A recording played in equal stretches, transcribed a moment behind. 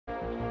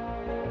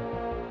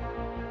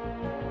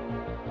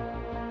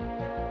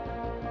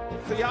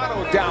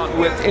Down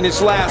with in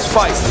his last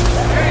fight.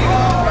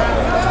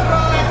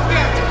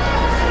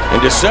 In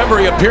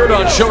December, he appeared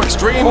on Show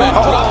Extreme and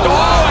dropped.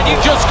 Oh, and he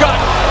just got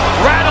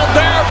rattled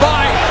there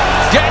by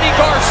Danny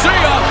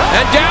Garcia,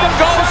 and down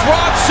goes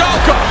Rob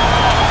Salka.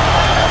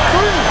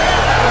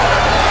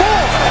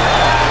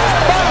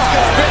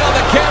 He's been on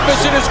the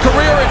canvas in his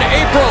career in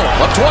April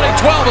of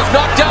 2012, was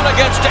knocked down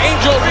against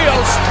Angel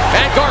Rios,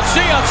 and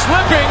Garcia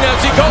slipping as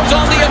he goes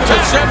on the attack.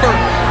 December.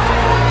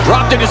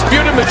 Dropped a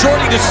disputed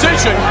majority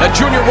decision at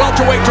junior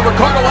welterweight to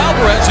Ricardo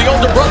Alvarez, the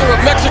older brother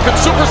of Mexican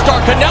superstar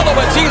Canelo,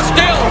 as he's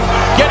still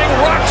getting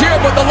rocked here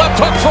with the left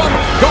hook from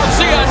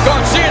Garcia, and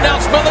Garcia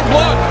now smelling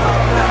blood.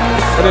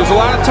 And there's a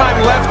lot of time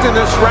left in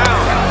this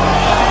round.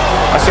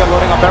 I see him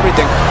loading up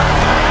everything.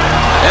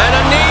 And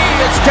a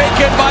knee is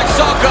taken by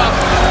Salka.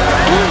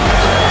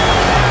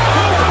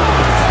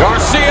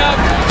 Garcia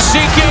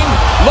seeking,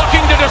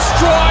 looking to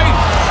destroy.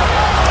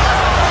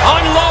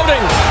 Unloading.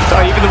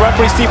 Even the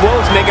referee Steve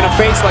Willis making a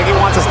face like he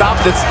wants to stop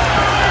this.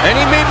 And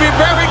he may be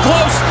very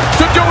close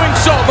to doing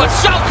so, but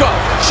Salka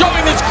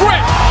showing his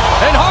grit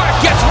and heart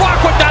gets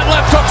rocked with that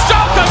left hook.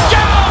 Salka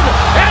down,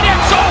 and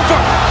it's over.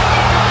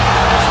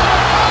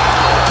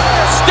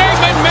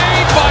 Statement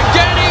made by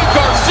Danny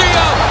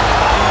Garcia.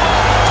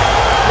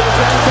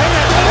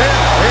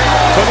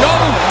 So no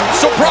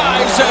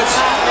surprise as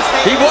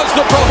he was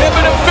the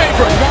prohibitive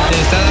favorite.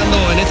 Está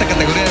dando en esta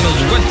categoría de los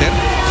welter.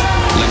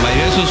 La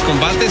mayoría de sus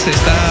combates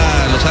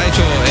los ha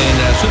hecho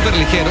en super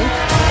ligero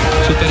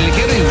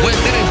y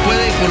welter,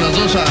 puede con las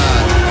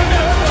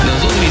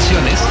dos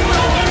divisiones.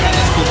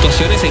 Las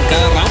puntuaciones en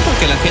cada round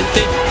porque la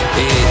gente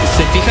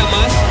se fija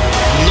más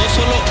no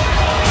solo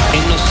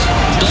en los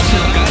dos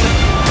locales,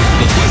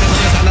 los jueces no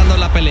le están dando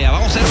la pelea.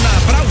 Vamos a hacer una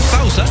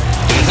pausa.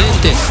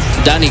 Presente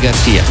Danny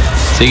Garcia.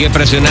 Sigue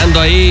presionando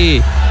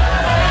ahí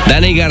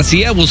Danny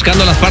García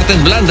buscando las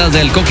partes blandas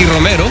del Coqui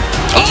Romero.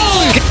 ¡Oh!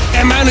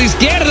 ¡Qué mano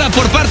izquierda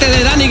por parte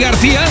de Danny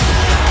García!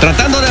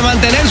 Tratando de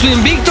mantener su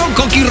invicto.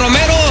 Coqui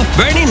Romero,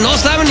 Bernie, no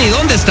sabe ni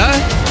dónde está.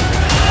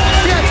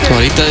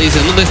 Ahorita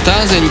dicen, ¿dónde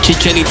estás? En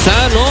Chichen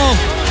Itzá, ¿no?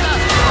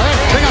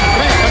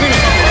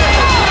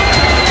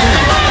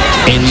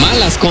 En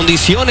malas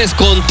condiciones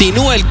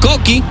continúa el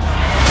Coqui.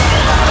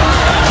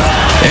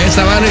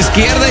 Esa mano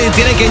izquierda y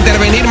tiene que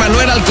intervenir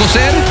Manuel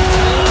Alcocer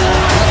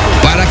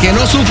para que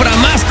no sufra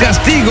más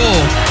castigo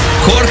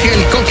Jorge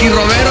el Coqui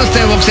Romero,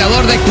 este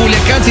boxeador de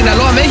Culiacán,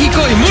 Sinaloa,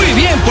 México. Y muy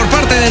bien por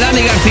parte de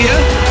Danny García.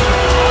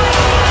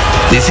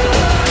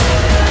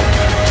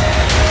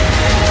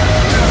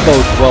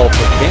 Bodes well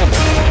for Campbell.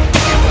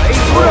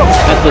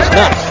 Memphis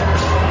Nuts,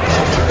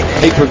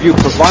 pay-per-view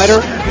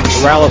provider.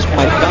 Morales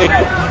might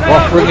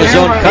offering his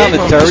own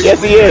commentary.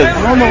 Yes, he is.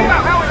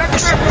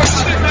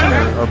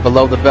 Or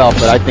below the belt,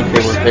 but I think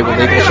they were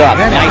legal shots.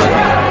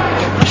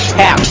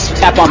 Nice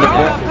tap on the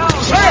ball.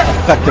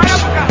 Effective.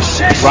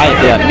 Right,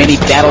 many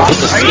battles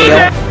with the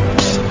scale.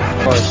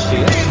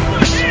 Garcia.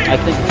 I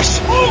think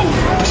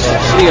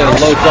Garcia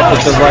loads up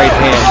with the right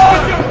hand.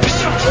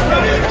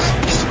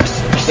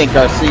 I think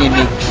Garcia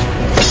needs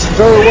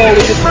very well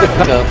to get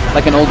to the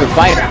like an older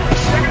fighter.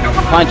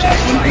 Punches. I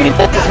mean,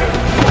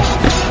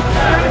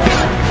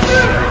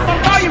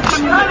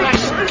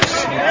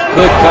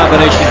 good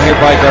combination here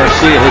by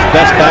Garcia. His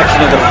best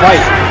action of the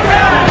fight.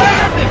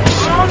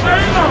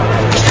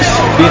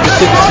 Be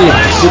interested to see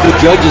who the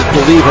judges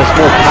believe has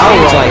more power.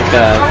 Seems like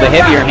the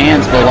heavier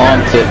hands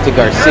belong to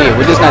Garcia.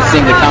 We're just not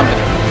seeing the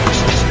confidence.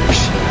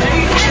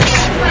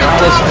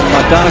 Morales and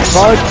Montana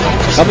card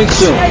coming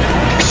soon.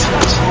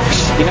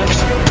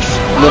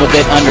 A little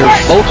bit under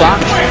both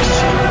options.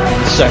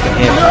 Second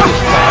hand.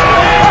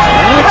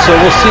 Right, so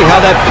we'll see how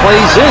that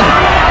plays in.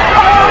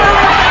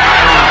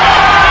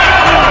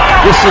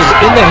 This is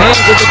in the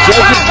hands of the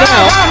judges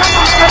now.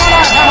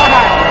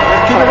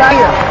 Keep it right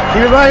here.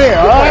 Keep it right here.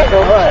 All right.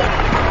 All right.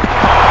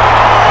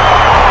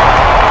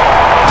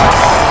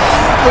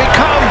 We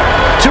come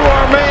to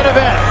our main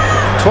event.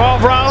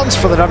 12 rounds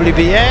for the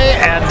WBA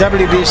and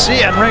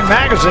WBC and Ring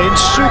Magazine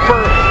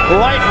Super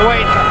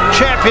Lightweight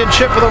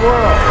Championship of the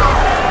World.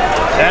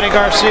 Danny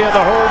Garcia,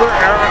 the holder.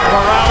 Eric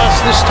Morales,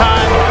 this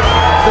time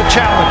the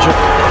challenger.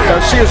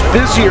 Garcia's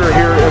busier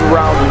here in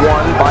round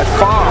one by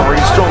far.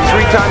 He's thrown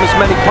 3 times as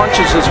many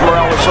punches as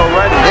Morales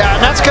already. Yeah,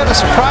 and that's kind of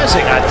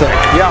surprising, I think.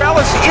 Yeah.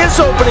 Morales is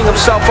opening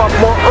himself up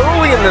more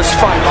early in this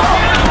fight.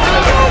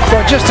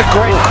 Well, just a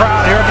great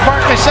crowd here at the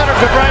Barclays Center.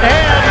 Good right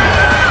hand.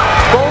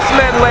 Both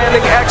men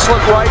landing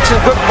excellent rights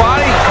and good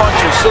body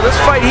punches. So this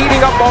fight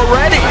heating up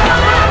already.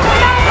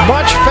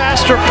 Much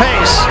faster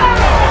pace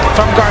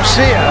from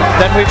Garcia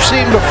than we've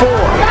seen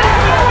before.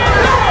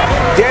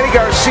 Danny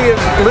Garcia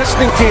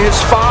listening to his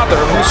father,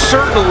 who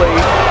certainly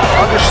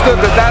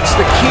understood that that's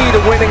the key to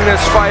winning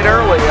this fight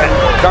early, and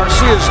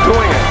Garcia's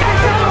doing it.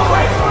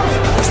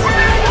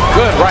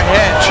 Good right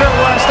hand. Sure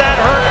was that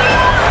hurt.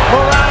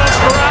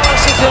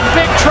 Morales is in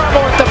big trouble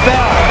at the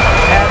bell,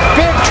 and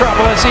big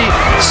trouble as he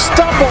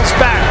stumbles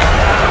back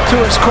to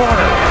his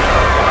corner.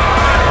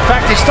 In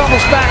fact, he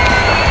stumbles back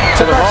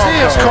to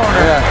Garcia's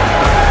corner. Yeah.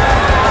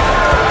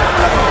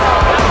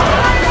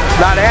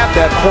 Not had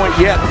that point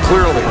yet,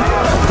 clearly.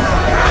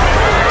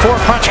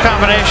 4-punch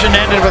combination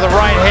ended with a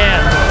right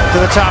hand to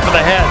the top of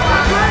the head.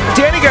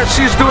 Danny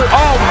Garcia's doing,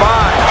 oh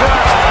my.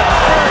 Just a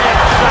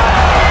brilliant shot.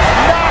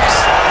 Knocks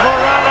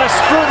Morales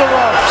through the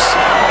ropes.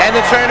 And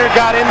the trainer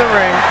got in the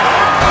ring.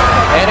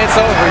 And it's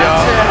over,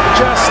 y'all.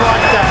 Just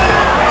like that.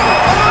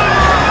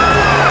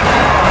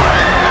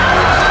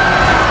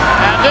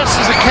 And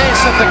this is a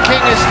case of the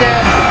king is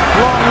dead.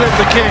 Long live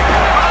the king.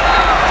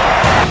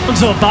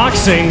 Of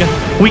boxing,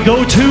 we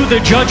go to the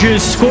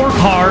judges'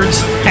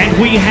 scorecards and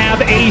we have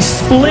a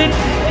split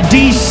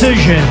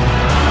decision.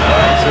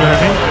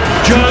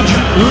 Judge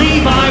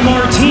Levi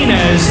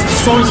Martinez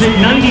scores it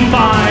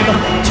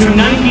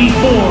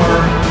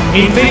 95-94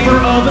 in favor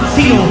of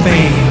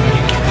Theophane.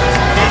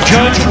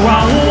 Judge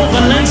Raul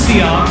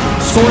Valencia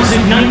scores it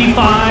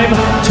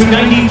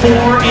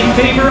 95-94 in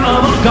favor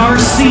of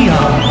Garcia.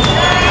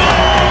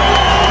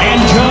 And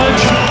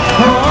Judge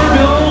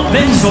Gerardo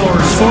Benzor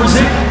scores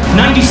it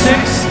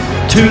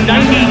 96-94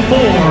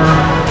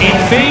 in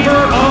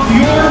favor of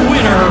your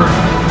winner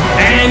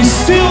and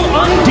still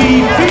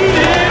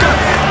undefeated,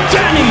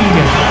 Danny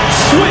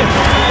Swift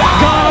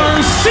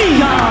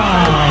Garcia.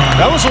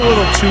 That was a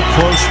little too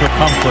close for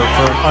comfort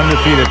for an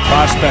undefeated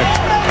prospect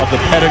of the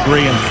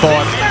pedigree and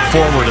thought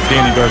forward of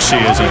Danny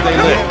Garcia, isn't it?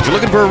 If you're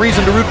looking for a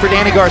reason to root for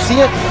Danny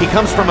Garcia, he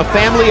comes from a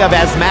family of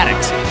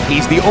asthmatics.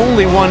 He's the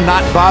only one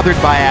not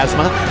bothered by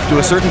asthma. To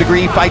a certain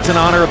degree, he fights in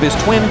honor of his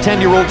twin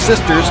 10-year-old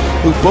sisters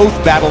who both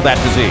battle that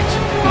disease.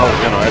 Oh,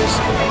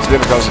 it's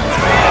difficult.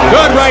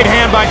 Good right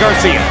hand by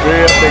Garcia.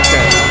 Real big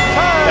chance.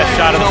 That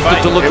shot of the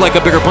fight. To look like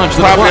a bigger punch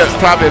than it was.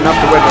 Probably enough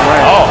to win the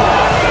round. Oh.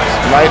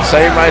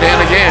 Same right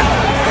hand again.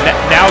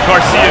 Now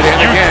Garcia's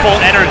youthful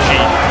energy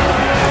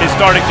is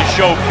starting to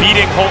show,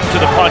 beating Holt to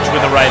the punch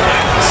with the right hand.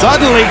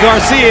 Suddenly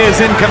Garcia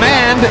is in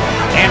command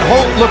and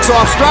Holt looks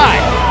off stride.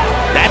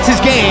 That's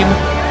his game.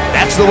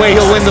 That's the way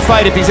he'll win the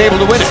fight if he's able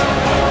to win it.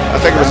 I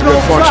think it was a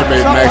good point you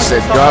made, Max, that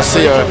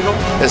Garcia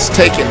has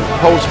taken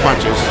Holt's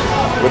punches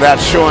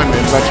without showing it,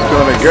 but you're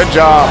doing a good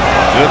job.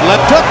 Good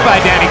left hook by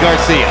Danny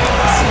Garcia.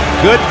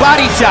 Good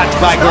body shots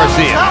by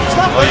Garcia.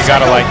 Well, you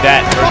gotta like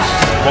that.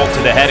 Holt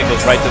to the head, it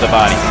goes right to the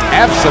body.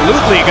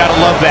 Absolutely, you gotta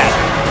love that.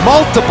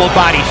 Multiple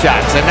body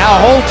shots, and now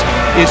Holt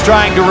is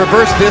trying to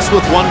reverse this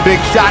with one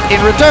big shot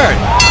in return.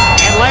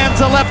 And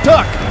lands a left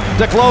hook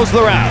to close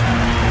the round.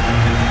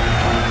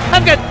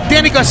 I've got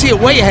Danny Garcia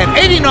way ahead,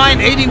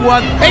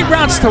 89-81, 8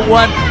 rounds to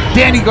 1,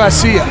 Danny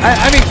Garcia.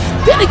 I mean,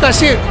 Danny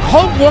Garcia,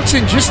 Holt walks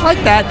in just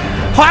like that,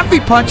 Harvey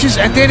punches,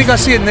 and Danny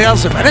Garcia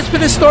nails him. And that's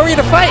been the story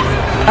of the fight.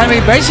 I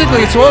mean,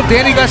 basically, it's all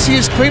Danny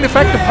Garcia's clean,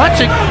 effective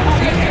punching.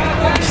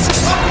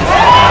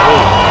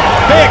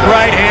 Big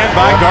right hand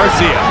by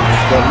Garcia.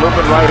 The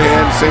looping right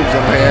hand seems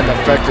to land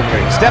effectively.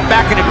 Stepped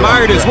back and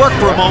admired his work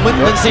for a moment,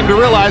 then seemed to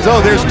realize,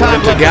 oh, there's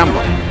time to gamble.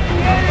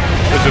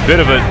 There's a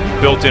bit of a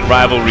built-in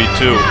rivalry,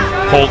 too.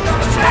 Holt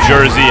from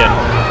Jersey and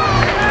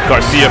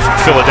Garcia from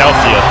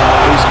Philadelphia.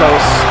 East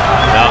Coast.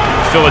 Now,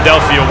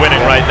 Philadelphia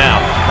winning right now.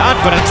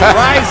 Confidence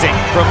rising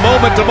from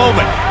moment to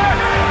moment.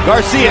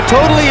 Garcia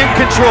totally in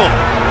control.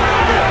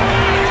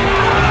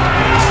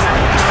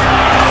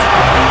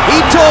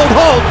 He told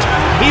Holt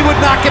he would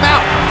knock him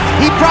out.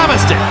 He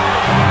promised it.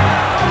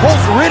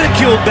 Holt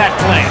ridiculed that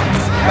claim.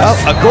 Well,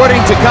 according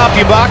to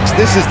CompuBox,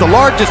 this is the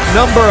largest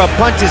number of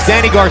punches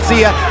Danny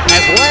Garcia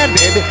has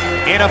landed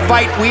in a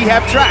fight we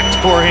have tracked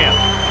for him.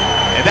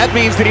 And that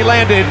means that he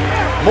landed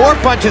more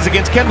punches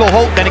against Kendall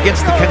Holt than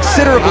against the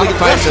considerably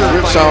lesser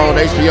we've saw on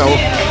HBO.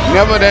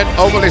 Never that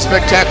overly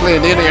spectacular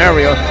in any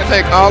area. I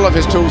think all of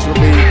his tools will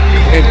be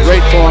in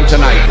great form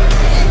tonight.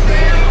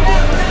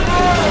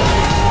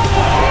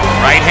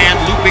 Right hand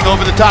looping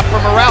over the top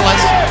for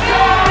Morales.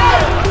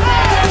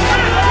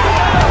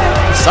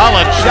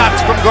 Solid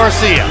shots from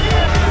Garcia.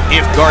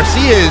 If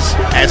Garcia is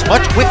as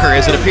much quicker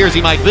as it appears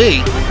he might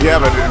be. Yeah,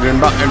 but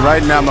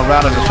right now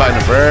Morales is fighting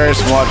a very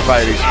smart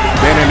fight. He's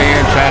bending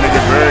in, trying to get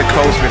very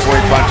close before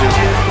he punches.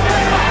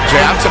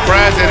 I'm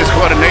surprised at his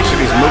coordination.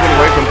 He's moving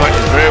away from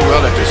punches very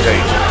well at this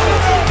stage.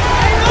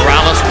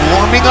 Morales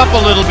warming up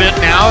a little bit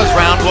now as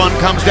round one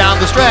comes down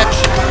the stretch.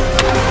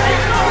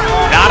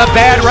 Not a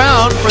bad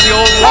round for the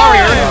old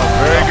warrior.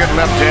 Very good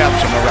left jabs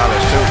from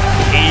Morales, too.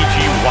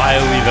 Agey,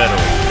 wily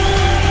veteran.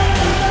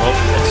 Well,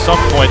 at some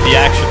point the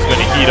action's going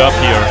to heat up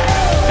here,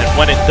 and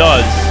when it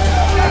does,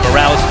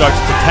 Morales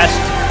starts to test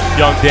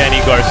young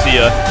Danny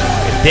Garcia.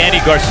 If Danny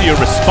Garcia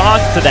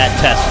responds to that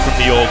test from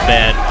the old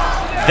man,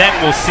 then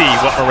we'll see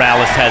what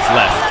Morales has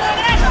left.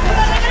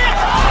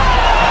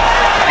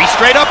 3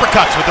 straight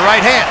uppercuts with the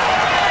right hand.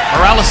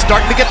 Morales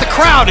starting to get the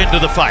crowd into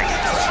the fight.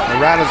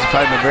 Morales is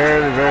fighting a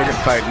very, very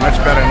good fight. Much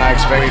better than I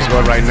expect he's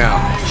going right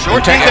now.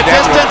 Shortening the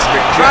distance,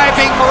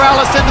 driving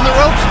Morales into the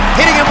ropes,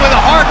 hitting him with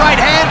a hard right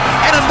hand,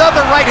 and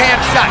another right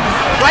hand shot.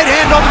 Right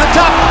hand over the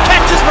top,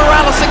 catches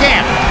Morales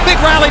again. Big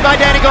rally by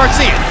Danny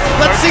Garcia.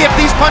 Let's see if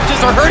these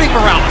punches are hurting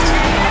Morales.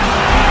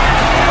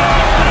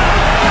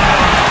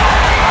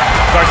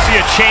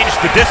 Garcia changed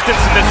the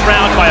distance in this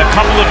round by a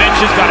couple of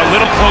inches, got a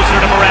little closer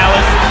to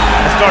Morales,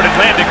 and started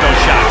landing those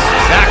shots.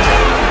 Exactly.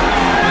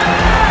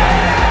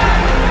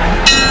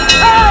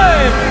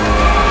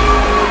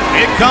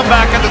 Big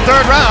comeback in the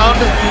third round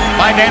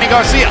by Danny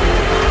Garcia.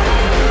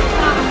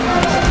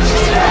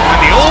 When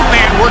the old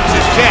man works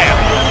his jab,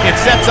 it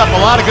sets up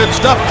a lot of good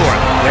stuff for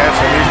him. Yes,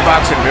 and he's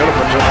boxing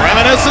beautiful too.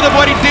 Reminiscent of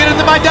what he did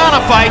in the Maidana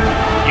fight.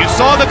 You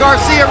saw the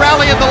Garcia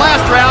rally in the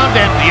last round,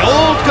 and the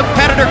old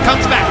competitor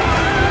comes back.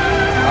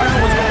 I don't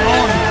know what's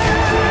going on,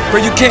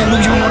 but you can't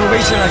lose your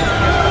motivation like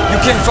that.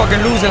 You can't fucking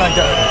lose it like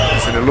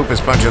that. So the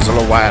lupus punch is a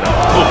little wider.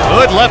 Ooh,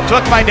 good left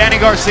hook by Danny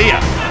Garcia.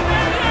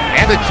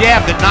 And a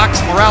jab that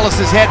knocks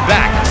Morales' head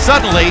back.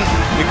 Suddenly,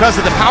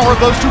 because of the power of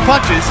those two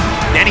punches,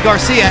 Danny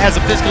Garcia has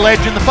a physical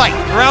edge in the fight.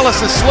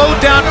 Morales has slowed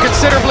down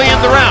considerably in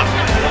the round.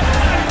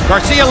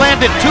 Garcia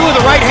landed two of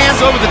the right hands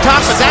over the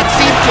top, but that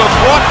seemed to have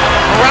brought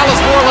Morales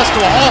more or less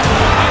to a halt.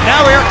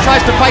 Now Eric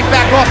tries to fight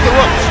back off the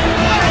ropes.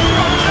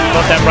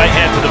 Thought that right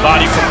hand to the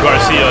body from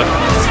Garcia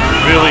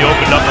really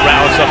opened up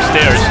Morales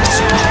upstairs.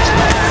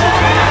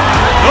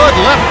 Good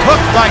left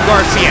hook by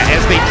Garcia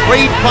as they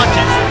trade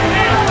punches.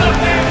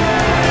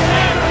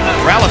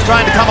 Morales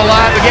trying to come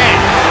alive again.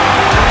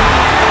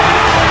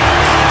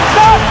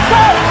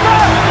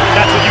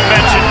 That's what you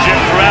mentioned, Jim.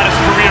 Throughout his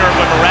career,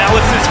 when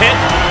Morales is hit,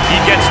 he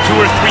gets 2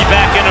 or 3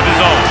 back in of his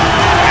own.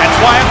 That's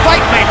why a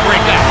fight may break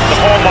out. The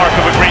hallmark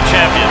of a great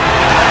champion.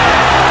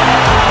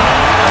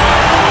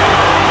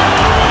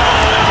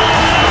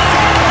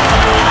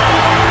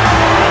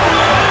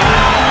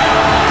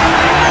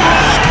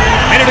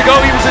 A minute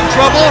ago he was in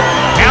trouble.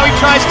 Now he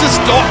tries to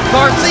stalk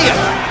Garcia.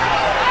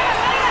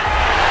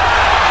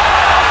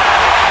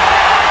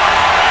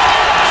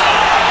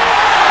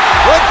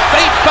 Good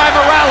feint by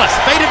Morales.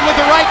 Feinted with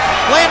the right,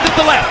 landed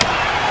the left.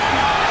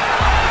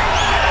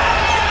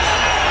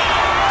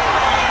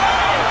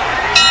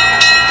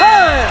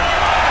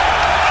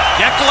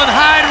 Jekyll and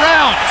Hyde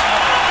round.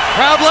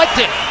 Crowd liked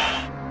it.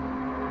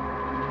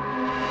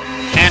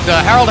 And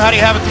Harold, how do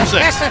you have it through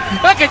 6?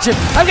 Look at you.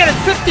 I've got it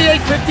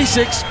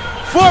 58-56.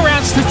 4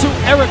 rounds to 2.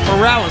 Eric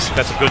Morales.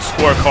 That's a good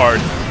scorecard.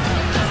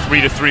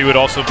 3-3 would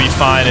also be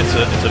fine. It's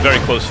a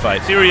very close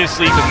fight.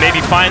 Seriously, because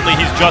maybe finally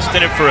he's just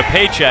in it for a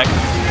paycheck.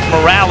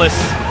 Morales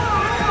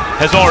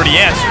has already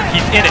answered.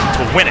 He's in it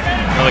to win it.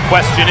 Now the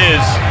question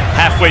is,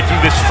 halfway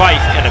through this fight,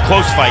 in a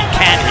close fight,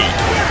 can he?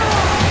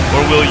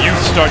 Or will youth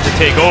start to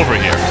take over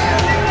here?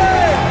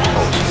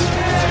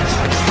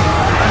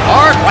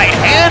 Hard right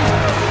hand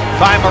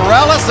by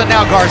Morales, and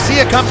now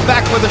Garcia comes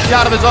back with a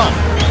shot of his own.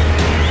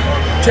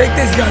 Take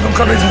this guy, don't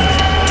cover his knees.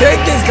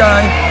 Take this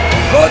guy,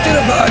 go to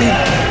the body.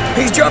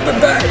 He's jumping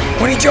back.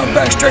 When he jumps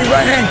back, straight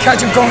right hand, catch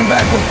him going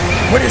back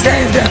with his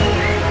hands down.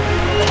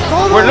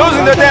 We're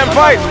losing the damn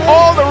fight.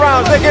 All the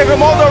rounds. They gave him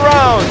all the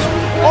rounds.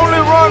 Only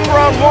round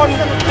one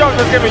judge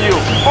is giving you.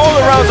 All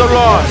the rounds are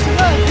lost.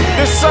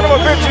 This son of a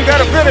bitch, you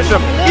gotta finish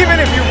him. Even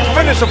if you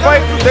finish the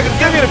fight, they can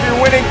give you it if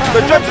you're winning.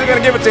 The judge is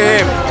gonna give it to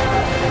him.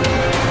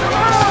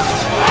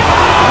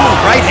 Ooh,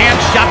 right hand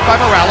shot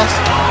by Morales.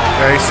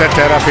 Yeah, he set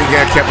that up. He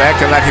kept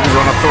acting like he was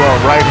going to throw a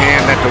right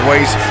hand at the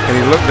waist, and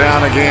he looked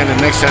down again, and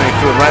next time he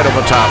threw it right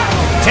over top.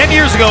 10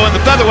 years ago in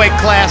the featherweight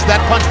class, that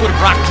punch would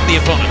have rocked the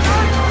opponent.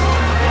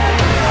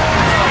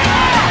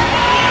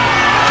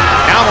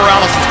 Now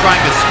Morales is trying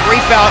to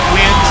scrape out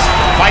wins,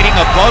 fighting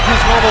above his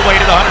normal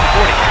weight at 140.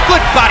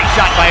 Good body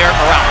shot by Eric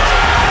Morales.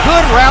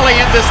 Good rally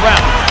in this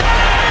round.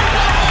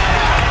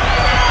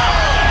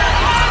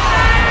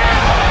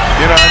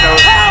 You know, I know.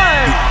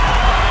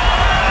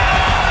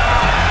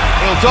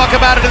 We'll talk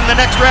about it in the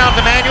next round,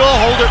 Emmanuel.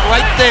 Hold it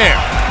right there.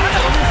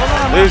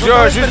 He's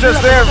yours. He's just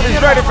there. He's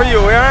ready for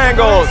you. Your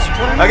angles.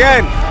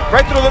 Again,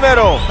 right through the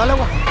middle.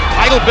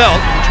 Title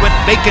belt, which went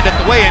vacant at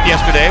the weigh-in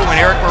yesterday when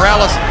Eric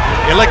Morales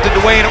elected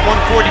to weigh in at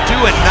 142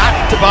 and not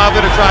to bother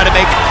to try to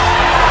make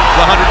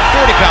the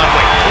 140-pound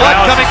weight. Blood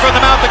coming from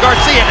the mouth of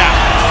Garcia now.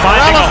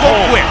 Finding Morales a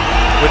won't hole quit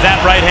with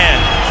that right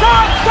hand.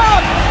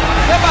 Stop!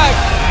 Step back.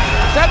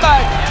 Step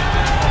back.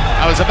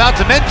 I was about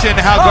to mention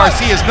how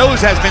Garcia's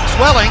nose has been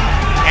swelling,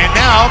 and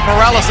now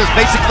Morales has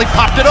basically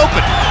popped it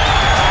open.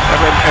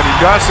 And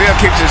Garcia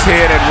keeps his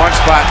head in one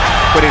spot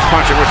with his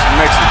puncher, which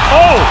makes it.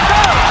 Oh!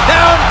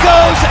 Down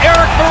goes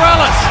Eric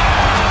Morales.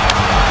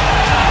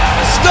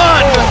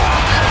 Stunned.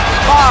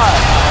 5,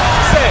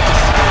 6,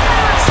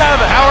 7.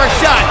 Power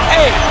shot.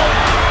 8,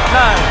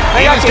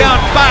 9. He was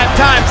down 5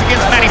 times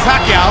against Manny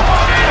Pacquiao.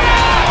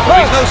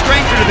 He's no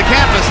stranger to the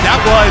canvas. That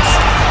was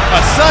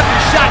a sudden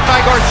shot by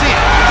Garcia.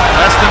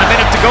 Less than a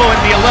minute to go in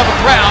the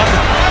 11th round.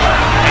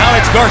 Now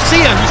it's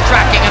Garcia who's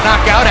tracking a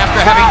knockout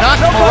after having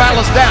knocked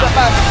Morales down.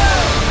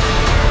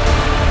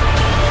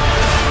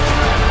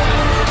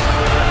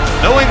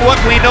 Knowing what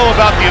we know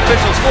about the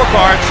official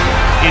scorecards,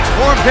 it's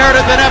more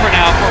imperative than ever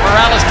now for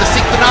Morales to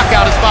seek the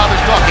knockout his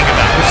father's talking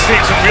about. We're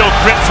seeing some real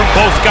grit from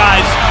both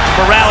guys.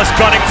 Morales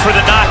gunning for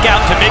the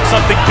knockout to make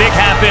something big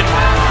happen.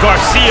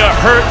 Garcia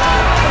hurt.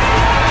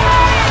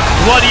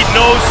 Bloodied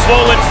nose,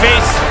 swollen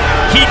face.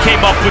 He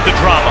came up with the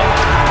drama.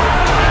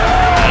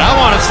 And I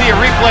want to see a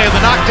replay of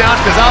the knockdown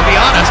because I'll be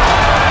honest,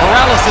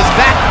 Morales'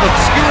 back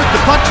obscured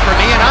the punch for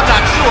me and I'm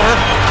not sure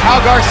how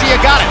Garcia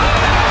got it.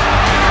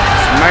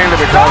 It's mainly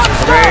because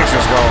his legs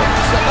is going.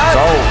 It's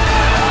old.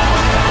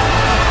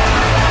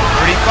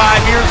 Pretty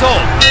years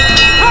old.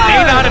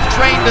 May not have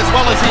trained as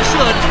well as he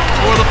should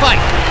for the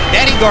fight.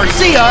 Danny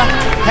Garcia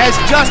has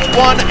just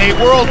won a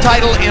world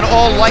title in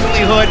all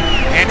likelihood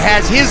and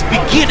has his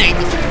beginning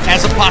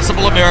as a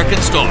possible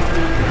American star.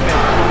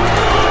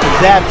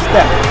 Zab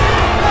step.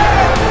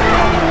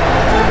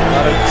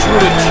 Got a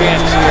Judah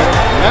chance here.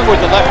 Remember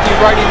the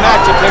lefty-righty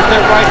matchup. There's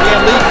that right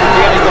hand lead from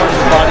Danny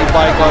Garcia's body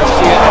by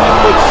Garcia, and a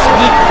good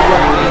sneaky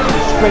right hand to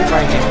the straight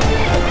right hand.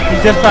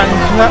 He's just trying to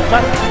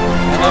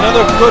and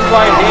another good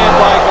right hand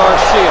by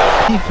Garcia.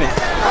 Defense.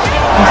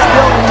 He's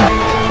still in.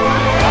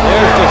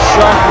 There's the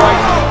sharp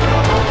right.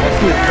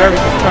 Garcia is very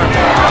determined.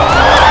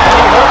 And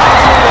he hurts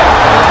Judah.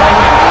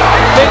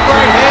 Big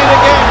right hand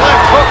again,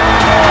 left hook.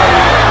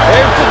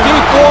 There's the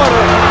deep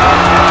water.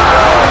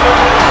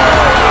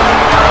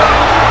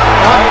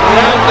 Right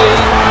down the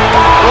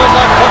good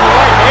left hook,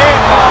 right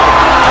hand by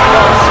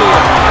Garcia.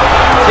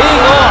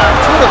 Teeing off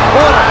to the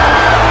corner.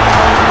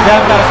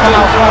 Zab got to come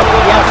out front.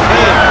 He has a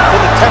hand to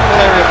the temple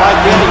area by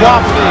Danny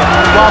Garcia.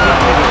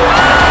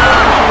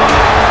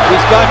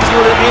 He's got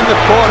Judah in the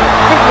corner.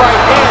 Big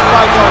right hand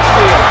by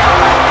Garcia.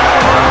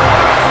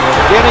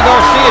 Danny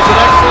Garcia is an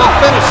excellent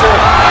finisher.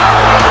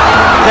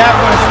 Zab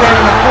going to stand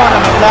in the corner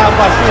and allow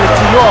Garcia to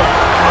tee off.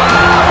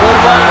 Good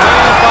right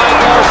hand by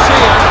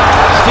Garcia.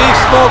 Steve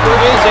Smoker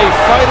is a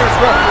fighter's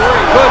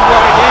referee. Good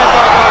right hand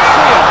by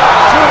Garcia.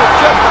 Judah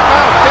just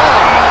about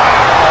down.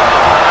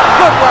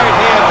 Good right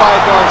hand by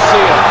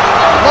Garcia.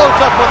 Loads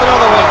up with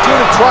another one.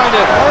 Judah trying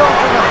to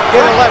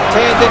get a left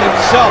hand in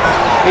himself.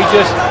 He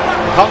just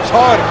comes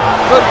harder.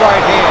 Good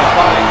right hand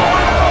by.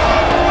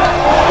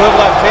 Good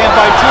left hand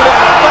by Judah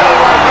and a better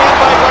right hand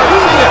by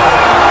Garcia.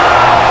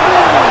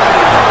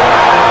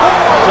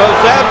 So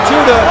Zab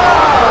Judah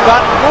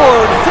got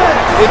lured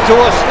into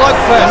a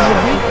slugfest.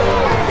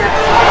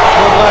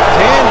 Good left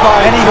hand by.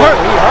 And he hurt.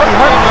 He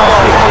hurt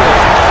Garcia.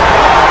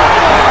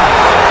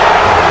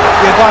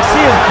 Yeah,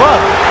 Garcia's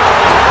bugged.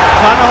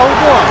 Trying to hold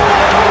on.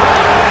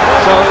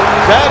 So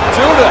Zab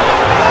Judah,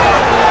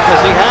 does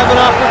he have an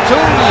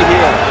opportunity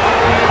here?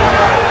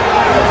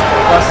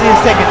 Garcia's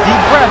taking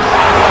deep breaths.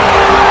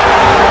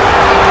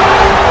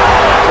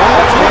 Zab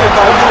Judah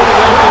by Judah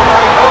goes to the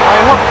right hook.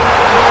 Right hook.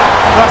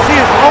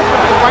 Garcia's open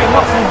to right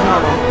hook.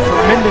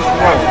 Tremendous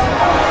roll.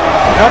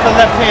 Another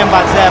left hand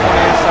by Zab on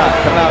the inside.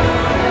 Come out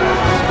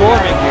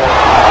storming here.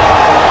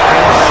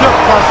 And shook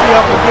Garcia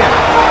up again.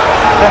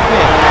 Left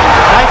hand.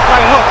 Nice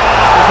right hook.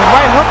 The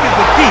right hook is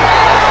the key.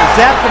 If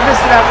Zab can miss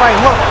that right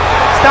hook,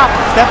 stop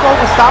it. Step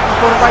over, stop it,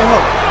 go to right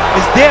hook.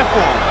 It's there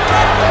for him.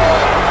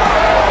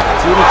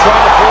 Judah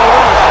trying to pull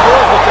on,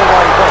 scores with the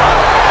right hook.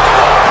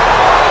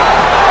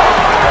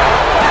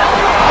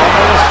 And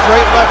then a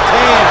straight left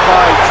hand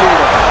by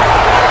Judah.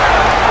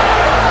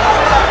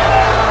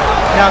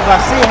 Now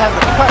Garcia has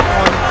a cut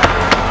on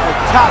the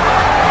top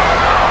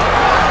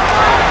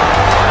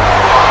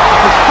of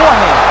his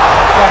forehand.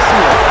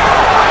 Garcia.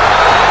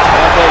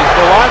 And they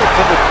go on it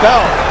to the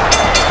bell.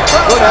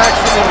 Good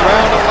action in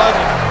round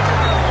 11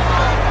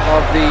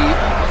 of the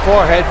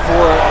forehead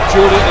for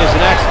Judah is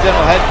an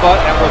accidental headbutt,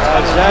 and was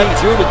Zab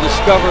Judah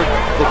discovered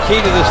the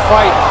key to this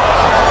fight.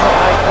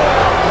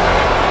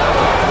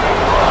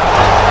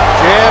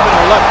 Jab and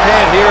a left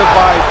hand here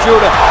by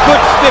Judah.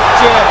 Good stiff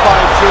jab by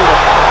Judah.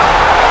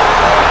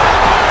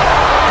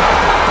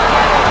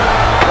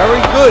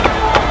 Very good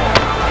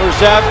for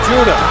Zab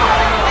Judah.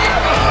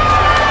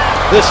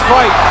 This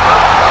fight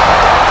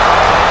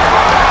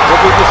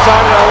will be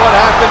decided on what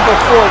happened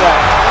before that.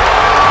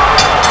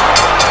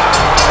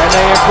 And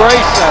they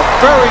embrace a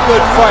very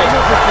good fight.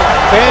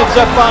 Fans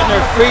up on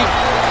their feet.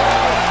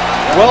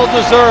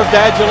 Well-deserved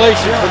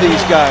adulation for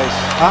these guys.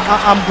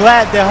 I'm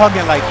glad they're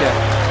hugging like that.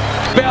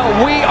 Bell,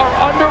 we are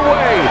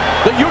underway.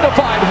 The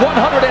unified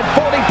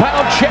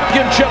 140-pound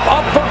championship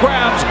up for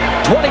grabs.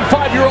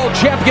 25-year-old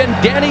champion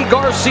Danny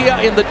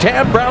Garcia in the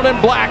tan, brown, and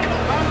black.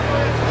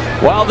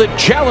 While the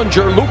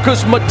challenger,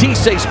 Lucas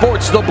Matisse,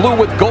 sports the blue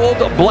with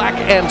gold, black,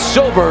 and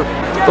silver.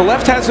 The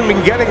left hasn't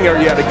been getting there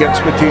yet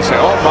against Matisse.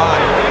 Oh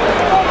my.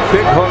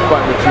 Big hook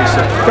by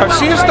Matisse.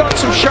 Garcia's done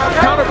some sharp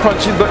counter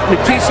punching, but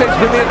Matisse's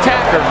been the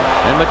attacker.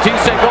 And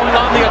Matisse going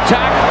on the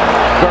attack.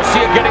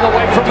 Garcia getting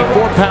away from the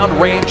 4-pound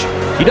range.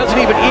 He doesn't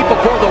even eat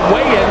before the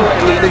weigh-in.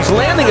 He's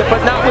landing it,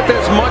 but not with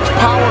as much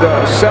power.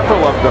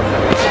 Several of them.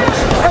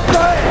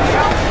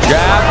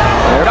 Jab,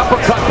 an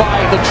uppercut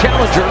by the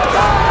challenger.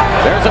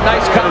 There's a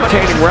nice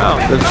combination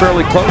round. A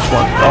fairly close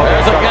one.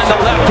 There's again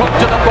the left hook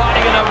to the body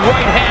and a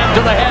right hand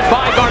to the head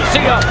by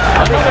Garcia.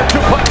 Another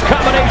two-punch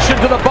combination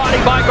to the body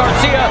by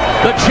Garcia.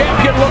 The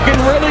champion looking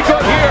really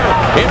good here.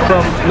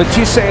 From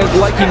Matisse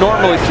like he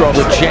normally throws.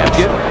 The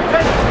champion.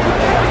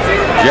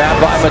 Jab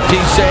by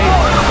Matisse.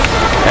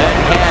 And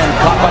hand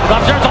caught by the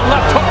gloves. There's a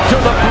left hook to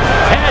the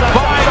head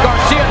by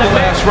Garcia. The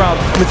last round.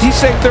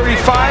 Matisse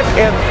 35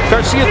 and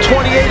Garcia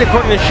 28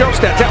 according to show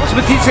stats. That was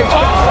Matisse's.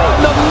 Oh,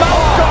 the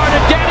mouth guard,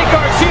 and Danny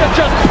Garcia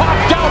just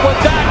popped out with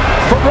that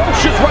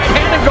ferocious right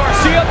hand, and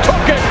Garcia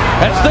took it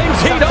as things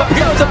heat up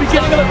here at the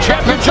beginning of the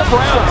championship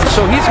round.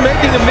 So he's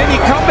making a mini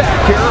comeback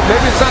here.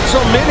 Maybe it's not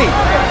so mini.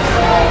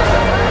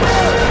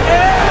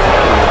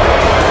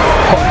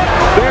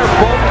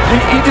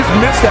 He just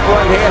missed that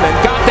right hand and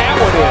got that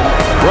one in.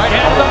 Right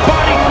hand in the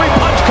body,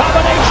 three-punch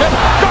combination.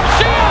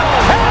 Garcia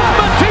has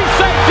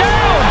Batista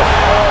down.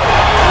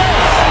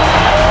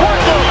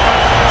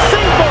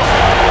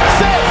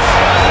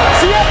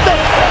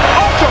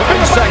 3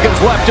 seconds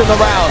left in the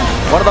round.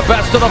 One of the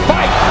best of the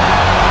fight.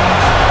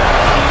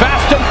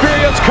 Fast and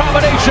furious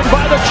combination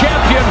by the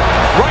champion.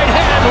 Right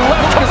hand,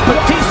 left is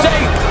Batista.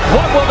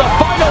 What will the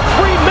final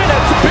 3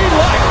 minutes be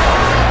like?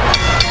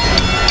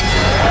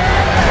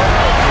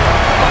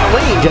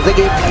 Range. I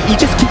think he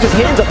just keeps his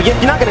hands up. You're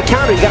not going to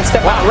counter. You got to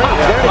step out of range.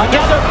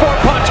 Another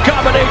 4-punch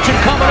combination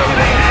coming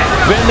in.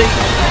 Been the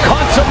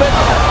consummate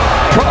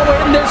pro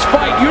in this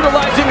fight,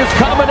 utilizing his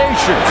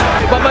combinations.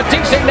 But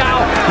Batista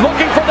now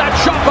looking for that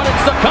shot, but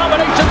it's the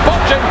combination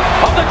function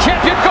of the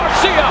champion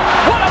Garcia.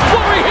 What a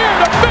flurry here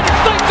to finish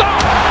things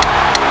off.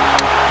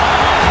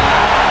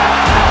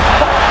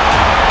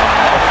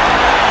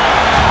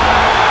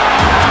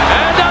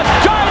 And a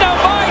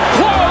dynamite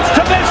close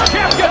to this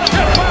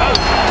championship bout.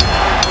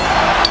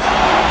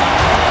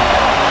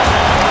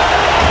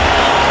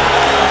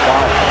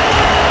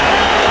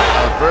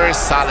 A very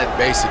solid,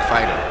 basic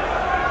fighter.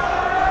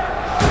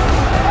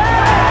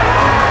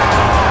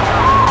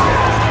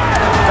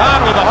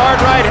 Khan with a hard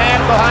right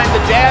hand behind the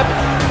jab.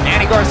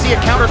 Danny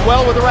Garcia countered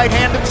well with the right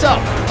hand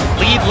himself.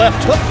 Lead left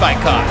hook by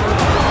Khan.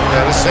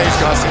 Yeah, this saves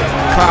Garcia.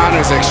 Khan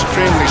is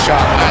extremely sharp.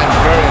 I am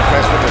very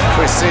impressed with the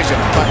precision,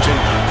 punching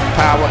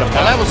power.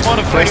 Well, that was one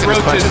of Freddie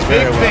Roach's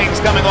big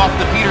things coming off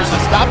the Peterson.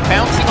 Stop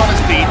bouncing on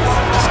his feet.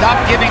 Stop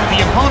giving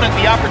the opponent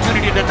the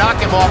opportunity to knock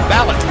him off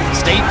balance.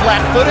 Stay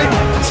flat-footed.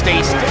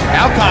 Stay still.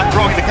 Now Khan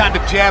throwing the kind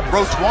of jab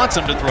Roach wants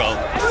him to throw.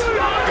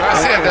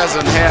 Garcia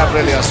doesn't have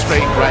really a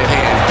straight right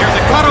hand. Here's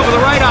a cut over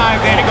the right eye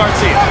of Danny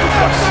Garcia.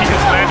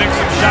 Garcia's landing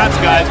some shots,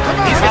 guys.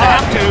 He's going to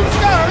have to.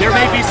 There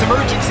may be some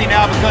urgency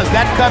now because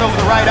that cut over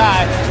the right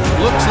eye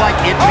looks like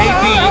it may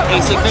be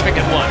a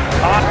significant one.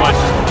 But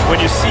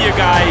when you see a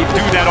guy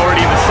do that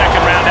already in the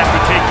second round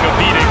after taking a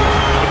beating,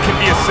 it can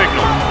be a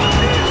signal.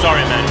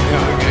 Sorry, man.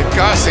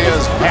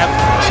 Garcia's have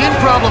chin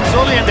problems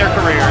early in their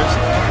careers,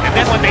 and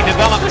then when they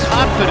develop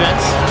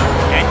confidence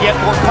and get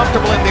more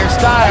comfortable in their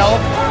style,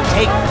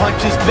 take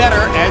punches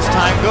better as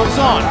time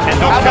goes on. And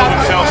don't kill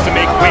themselves to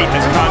make weight,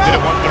 as Khan did at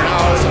 135.